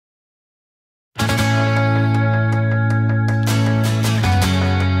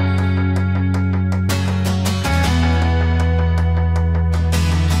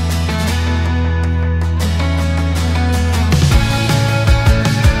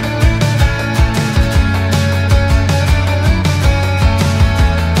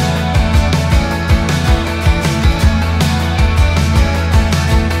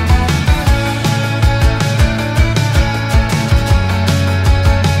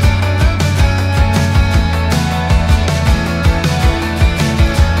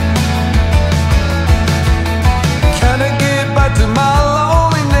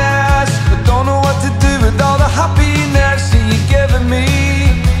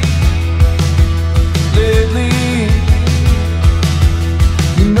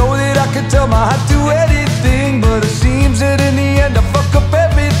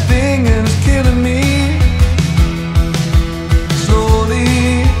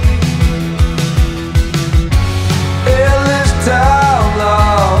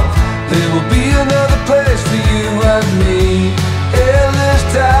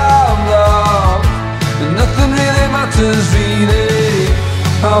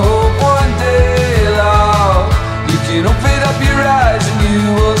I hope one day, love, you can open up your eyes and you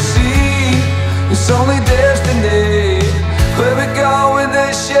will see it's only destiny. Where we go with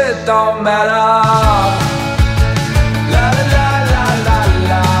this shit don't matter. La la la la la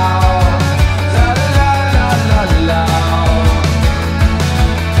la, la la la la la la.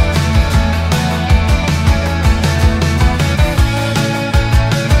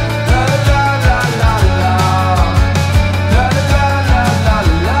 La la la la la, la la la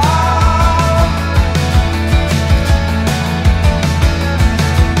la la.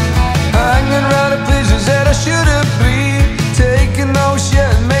 Hanging around the places that I shouldn't be, taking no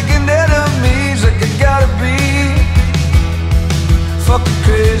shit, making enemies like I gotta be fucking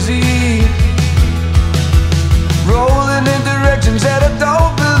crazy, rolling in directions that I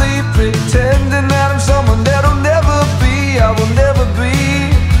don't believe, pretending that I'm someone that'll never be, I will never be,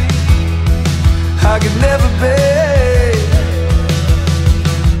 I could never be.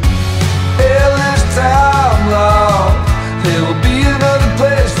 Endless time, love, there will be another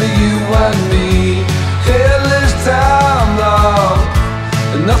place for you and me. Endless time, love,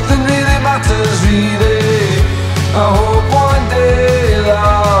 and nothing really matters really. I hope one day,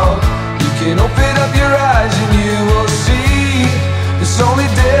 love, you can open up your eyes and you will see it's only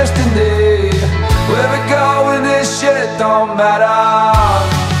destiny. Where we go with this shit don't matter.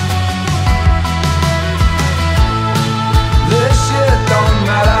 This shit don't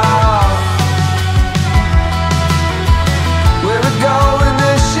matter. Where we go with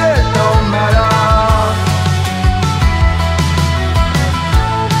this shit don't matter.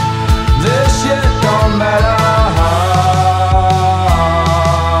 This shit don't matter.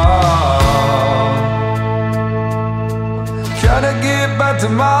 Trying to get back to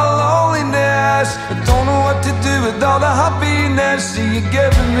my loneliness, I don't know what to do with all the happiness that you're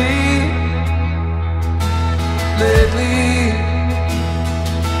giving me lately.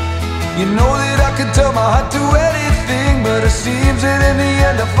 You know that I could tell my heart to anything, but it seems that in the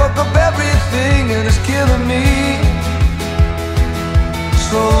end I fuck up everything, and it's killing me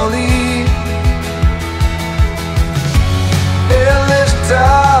slowly. Endless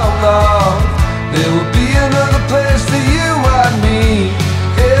time, love, there will be another place for you and me.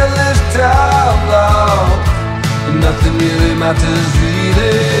 Endless time, love, and nothing really matters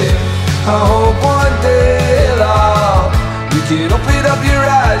really. I hope one day, love, you can open up your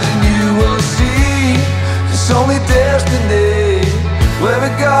eyes and you will see it's only destiny. Where we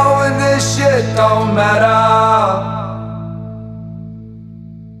go and this shit don't matter.